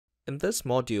In this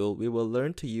module, we will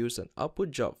learn to use an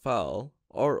output job file,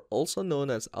 or also known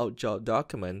as Outjob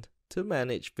document, to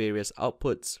manage various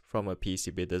outputs from a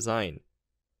PCB design.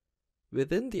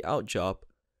 Within the Outjob,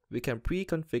 we can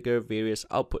pre-configure various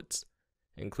outputs,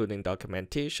 including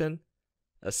documentation,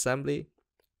 assembly,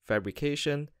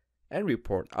 fabrication, and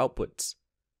report outputs.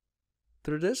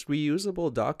 Through this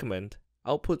reusable document,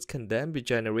 outputs can then be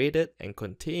generated and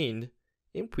contained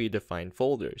in predefined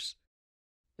folders.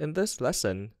 In this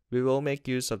lesson, we will make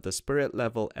use of the Spirit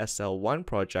Level SL1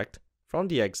 project from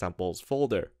the examples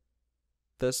folder.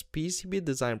 This PCB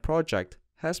design project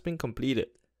has been completed,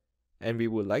 and we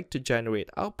would like to generate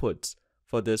outputs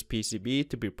for this PCB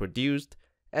to be produced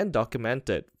and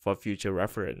documented for future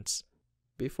reference.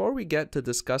 Before we get to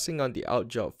discussing on the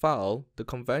Outjob file, the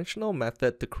conventional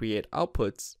method to create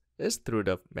outputs is through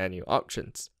the menu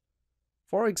options.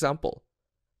 For example,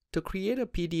 to create a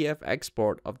PDF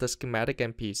export of the schematic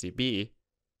and PCB,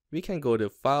 we can go to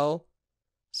File,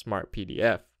 Smart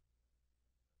PDF.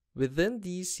 Within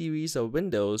these series of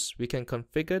windows, we can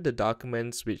configure the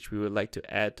documents which we would like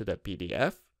to add to the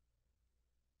PDF,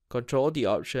 control the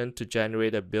option to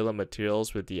generate a bill of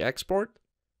materials with the export,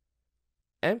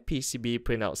 and PCB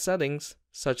printout settings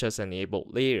such as enabled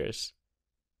layers.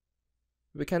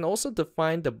 We can also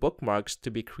define the bookmarks to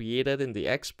be created in the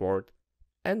export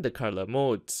and the color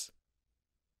modes.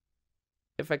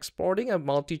 If exporting a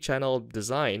multi-channel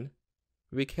design,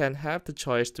 we can have the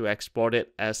choice to export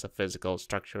it as a physical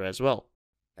structure as well.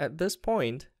 At this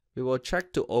point, we will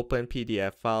check to open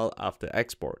PDF file after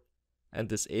export and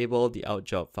disable the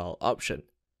Outjob file option.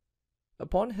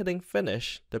 Upon hitting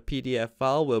finish, the PDF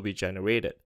file will be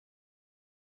generated.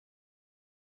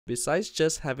 Besides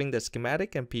just having the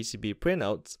schematic and PCB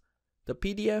printouts, the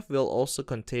PDF will also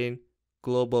contain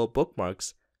global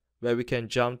bookmarks where we can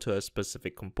jump to a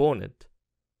specific component.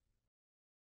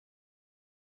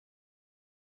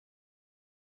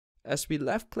 As we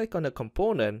left-click on a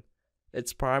component,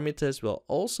 its parameters will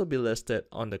also be listed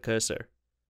on the cursor.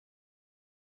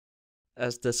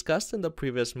 As discussed in the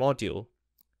previous module,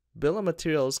 bill of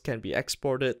materials can be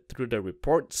exported through the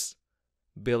Reports,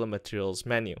 Bill of Materials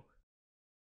menu.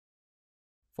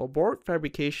 For board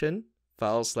fabrication,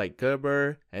 files like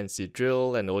Gerber, NC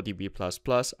Drill, and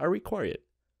ODB++ are required.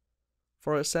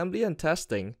 For assembly and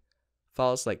testing,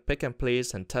 files like Pick and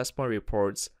Place and Test Point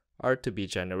reports are to be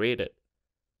generated.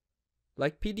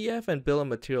 Like PDF and bill of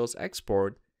materials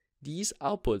export, these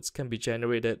outputs can be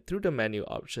generated through the menu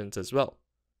options as well.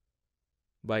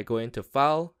 By going to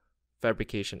File,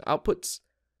 Fabrication Outputs,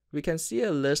 we can see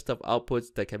a list of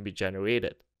outputs that can be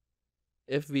generated.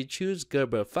 If we choose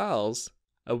Gerber files,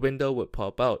 a window would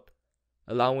pop out,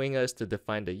 allowing us to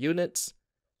define the units,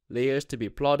 layers to be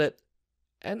plotted,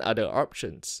 and other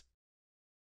options.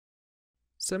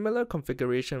 Similar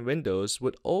configuration windows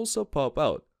would also pop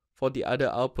out for the other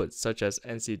outputs such as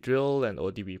NC Drill and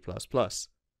ODB++.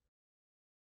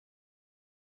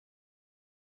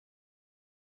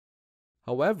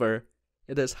 However,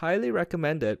 it is highly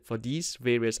recommended for these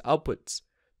various outputs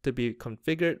to be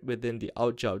configured within the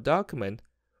Outjob document,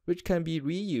 which can be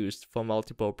reused for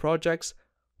multiple projects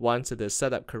once it is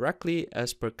set up correctly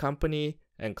as per company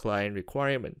and client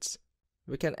requirements.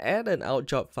 We can add an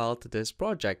Outjob file to this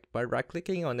project by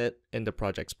right-clicking on it in the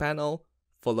Projects panel,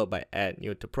 followed by Add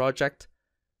New to Project,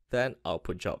 then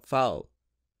Output Job File.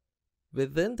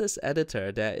 Within this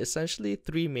editor, there are essentially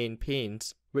three main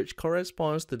panes, which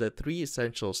corresponds to the three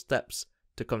essential steps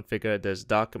to configure this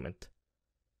document.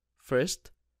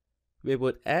 First, we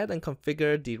would add and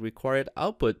configure the required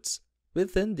outputs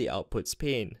within the Outputs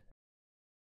pane.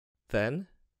 Then,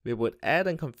 we would add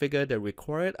and configure the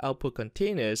required output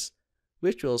containers,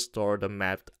 which will store the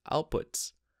mapped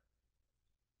outputs.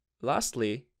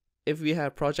 Lastly, if we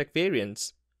have project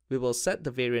variants, we will set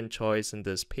the variant choice in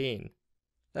this pane.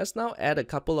 Let's now add a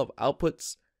couple of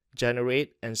outputs,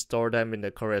 generate and store them in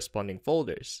the corresponding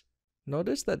folders.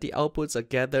 Notice that the outputs are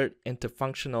gathered into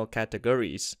functional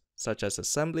categories such as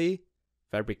assembly,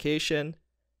 fabrication,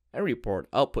 and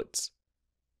report outputs.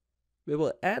 We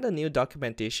will add a new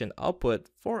documentation output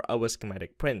for our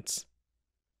schematic prints.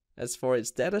 As for its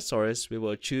data source, we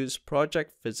will choose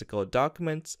Project Physical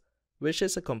Documents, which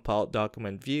is a compiled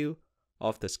document view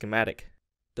of the schematic.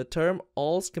 The term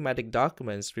All Schematic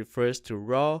Documents refers to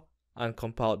raw,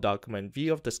 uncompiled document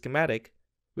view of the schematic,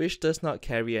 which does not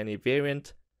carry any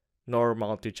variant nor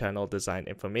multi-channel design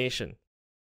information.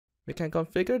 We can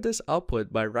configure this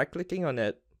output by right-clicking on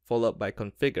it, followed by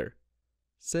Configure.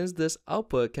 Since this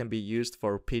output can be used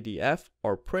for PDF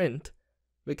or print,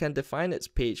 we can define its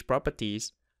page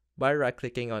properties by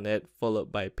right-clicking on it,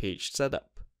 followed by Page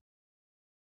Setup.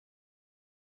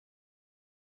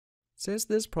 Since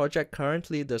this project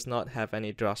currently does not have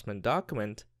any Draftsman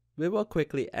document, we will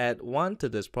quickly add one to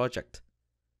this project.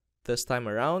 This time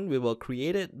around, we will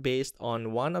create it based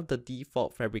on one of the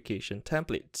default fabrication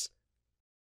templates.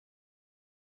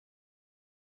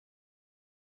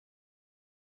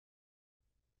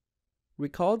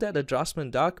 Recall that a Draftsman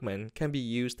document can be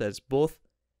used as both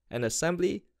an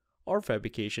assembly or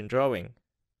fabrication drawing.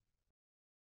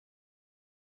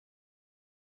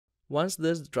 Once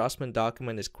this Draftsman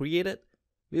document is created,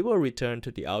 we will return to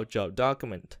the Outjob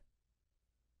document.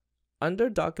 Under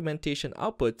Documentation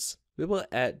Outputs, we will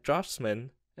add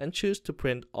Draftsman and choose to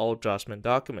print all Draftsman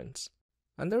documents.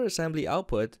 Under Assembly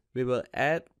Output, we will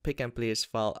add Pick and Place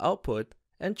File Output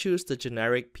and choose the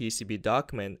generic PCB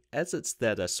document as its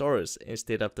data source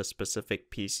instead of the specific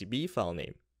PCB file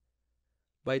name.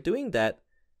 By doing that,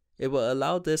 it will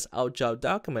allow this Outjob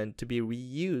document to be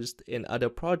reused in other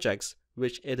projects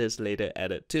which it is later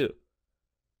added to.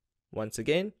 Once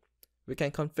again, we can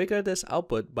configure this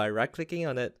output by right-clicking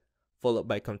on it, followed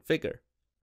by Configure.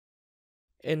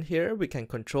 In here, we can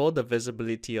control the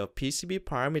visibility of PCB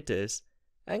parameters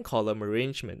and column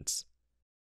arrangements.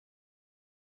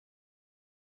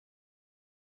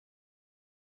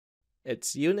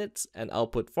 Its units and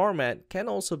output format can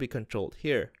also be controlled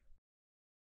here.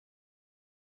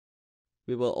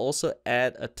 We will also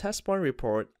add a test point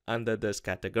report under this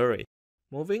category.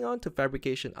 Moving on to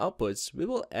fabrication outputs, we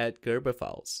will add Gerber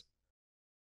files.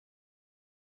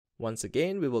 Once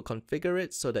again, we will configure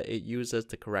it so that it uses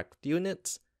the correct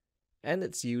units and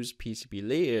its used PCB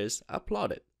layers are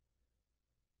plotted.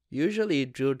 Usually,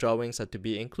 drill drawings are to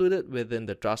be included within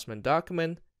the Draftsman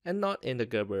document and not in the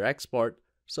Gerber export,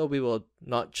 so we will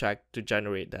not check to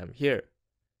generate them here.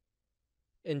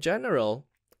 In general,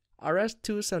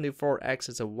 RS-274X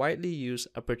is a widely used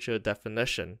aperture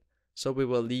definition, so we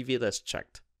will leave it as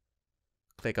checked.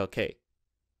 Click OK.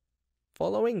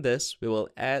 Following this, we will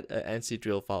add a NC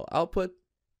drill file output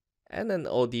and an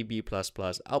ODB++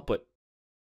 output.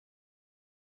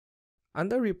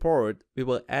 Under Report, we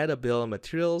will add a bill of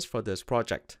materials for this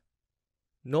project.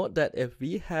 Note that if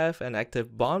we have an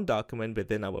active BOM document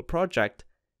within our project,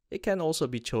 it can also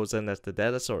be chosen as the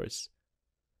data source.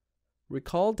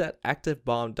 Recall that active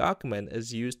BOM document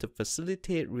is used to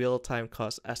facilitate real-time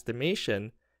cost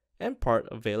estimation and part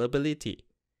availability,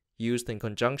 used in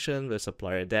conjunction with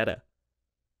supplier data.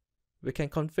 We can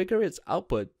configure its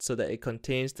output so that it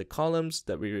contains the columns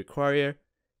that we require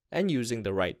and using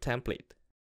the right template.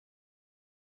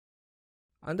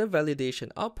 Under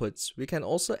Validation Outputs, we can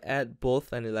also add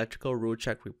both an electrical rule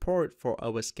check report for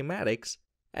our schematics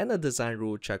and a design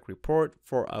rule check report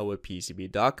for our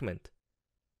PCB document.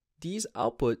 These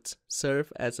outputs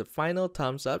serve as a final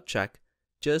thumbs up check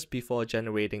just before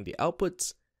generating the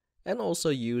outputs and also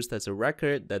used as a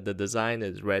record that the design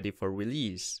is ready for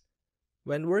release.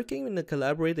 When working in a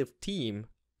collaborative team,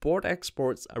 board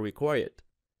exports are required.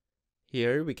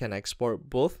 Here we can export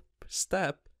both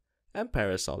step and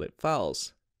parasolid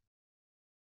files.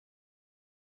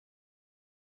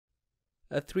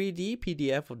 A 3D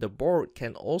PDF of the board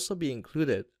can also be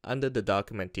included under the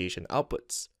documentation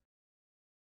outputs.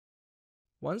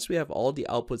 Once we have all the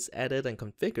outputs added and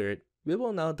configured, we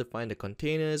will now define the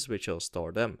containers which will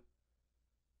store them.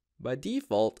 By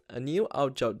default, a new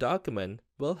Outjob document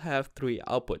will have three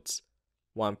outputs: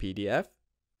 one PDF,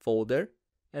 folder,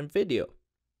 and video.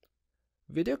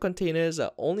 Video containers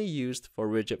are only used for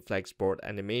rigid flex board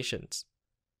animations.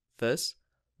 Thus,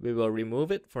 we will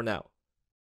remove it for now.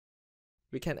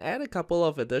 We can add a couple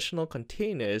of additional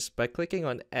containers by clicking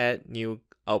on Add New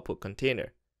Output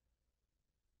Container.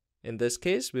 In this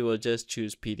case, we will just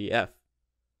choose PDF.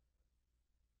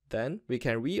 Then, we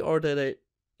can reorder it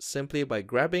simply by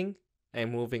grabbing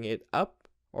and moving it up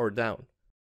or down.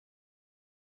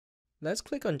 Let's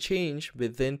click on Change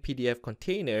within PDF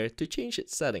Container to change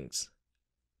its settings.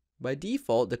 By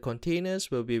default, the containers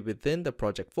will be within the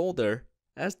project folder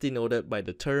as denoted by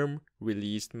the term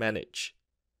Release Manage.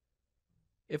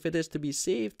 If it is to be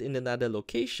saved in another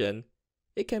location,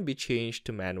 it can be changed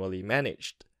to Manually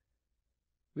Managed.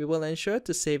 We will ensure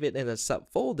to save it in a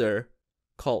subfolder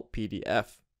called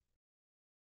PDF.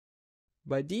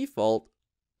 By default,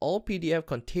 all PDF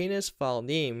containers file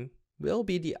name will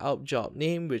be the Outjob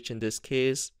name, which in this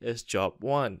case is Job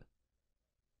 1.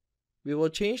 We will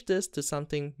change this to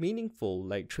something meaningful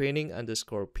like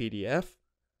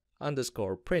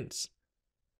training_PDF_prints.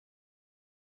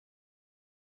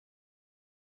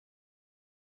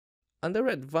 Under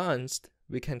Advanced,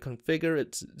 we can configure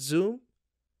its zoom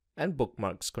and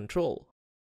bookmarks control.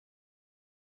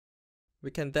 We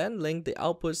can then link the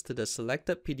outputs to the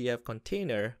selected PDF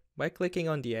container by clicking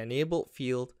on the enabled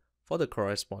field for the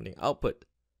corresponding output.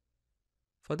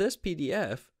 For this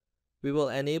PDF, we will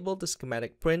enable the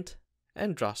schematic print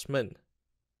and Draftsman.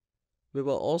 We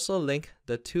will also link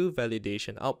the two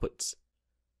validation outputs.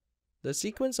 The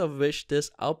sequence of which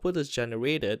this output is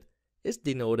generated is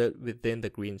denoted within the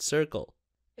green circle.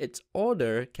 Its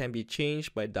order can be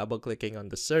changed by double-clicking on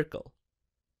the circle.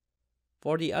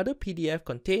 For the other PDF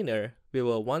container, we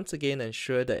will once again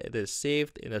ensure that it is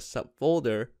saved in a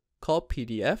subfolder called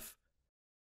PDF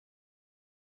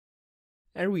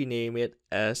and rename it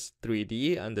as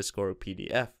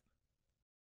 3D_PDF.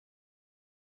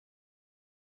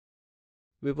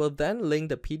 We will then link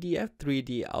the PDF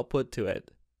 3D output to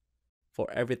it. For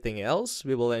everything else,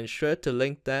 we will ensure to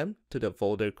link them to the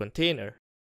folder container.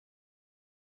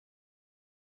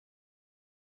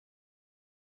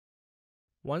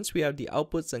 Once we have the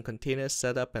outputs and containers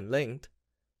set up and linked,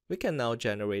 we can now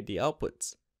generate the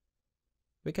outputs.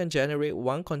 We can generate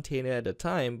one container at a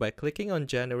time by clicking on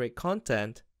Generate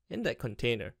Content in that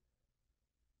container.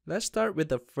 Let's start with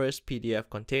the first PDF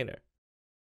container.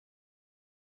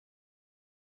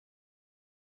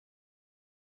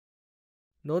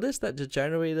 Notice that the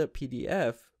generated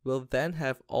PDF will then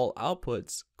have all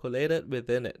outputs collated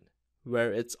within it,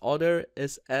 where its order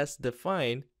is as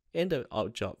defined in the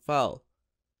Outjob file.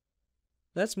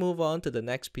 Let's move on to the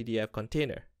next PDF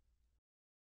container.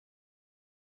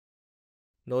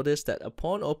 Notice that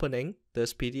upon opening,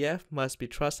 this PDF must be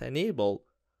trust enabled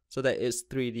so that its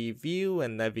 3D view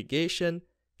and navigation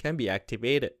can be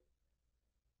activated.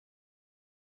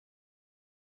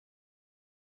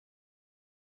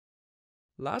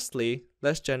 Lastly,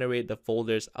 let's generate the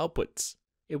folder's outputs.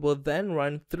 It will then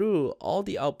run through all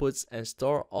the outputs and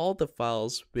store all the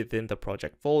files within the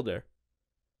project folder.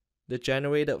 The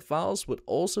generated files would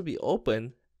also be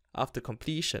opened after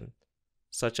completion,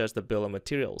 such as the bill of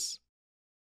materials.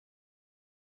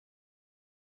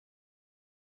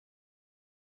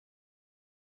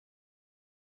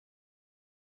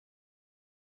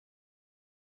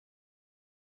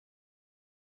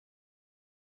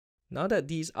 Now that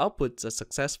these outputs are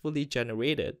successfully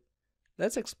generated,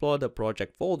 let's explore the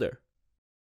project folder.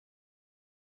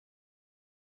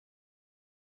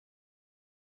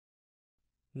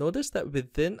 Notice that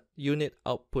within unit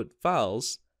output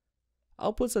files,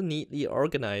 outputs are neatly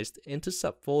organized into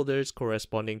subfolders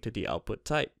corresponding to the output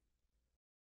type.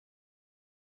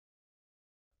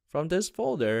 From this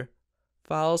folder,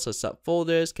 files or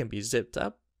subfolders can be zipped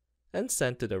up and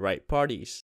sent to the right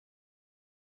parties.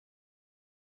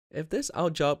 If this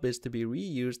Outjob is to be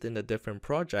reused in a different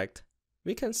project,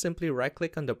 we can simply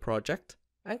right-click on the project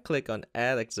and click on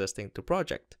Add Existing to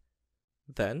Project.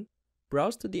 Then,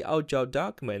 browse to the Outjob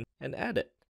document and add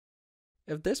it.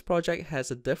 If this project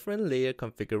has a different layer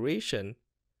configuration,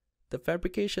 the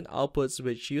fabrication outputs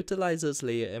which utilizes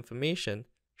layer information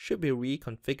should be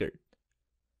reconfigured.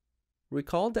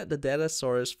 Recall that the data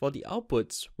source for the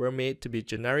outputs were made to be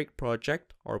generic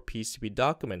project or PCB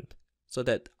document, so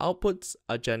that outputs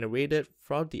are generated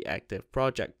from the active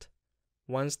project.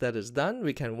 Once that is done,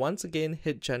 we can once again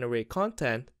hit Generate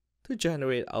Content to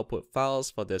generate output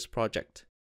files for this project.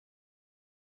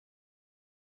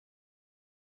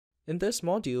 In this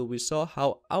module, we saw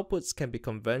how outputs can be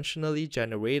conventionally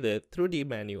generated through the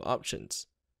menu options.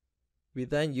 We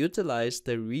then utilized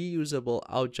the reusable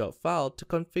Outjob file to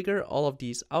configure all of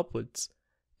these outputs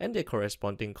and their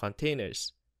corresponding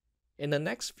containers. In the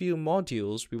next few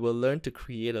modules, we will learn to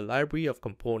create a library of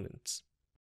components.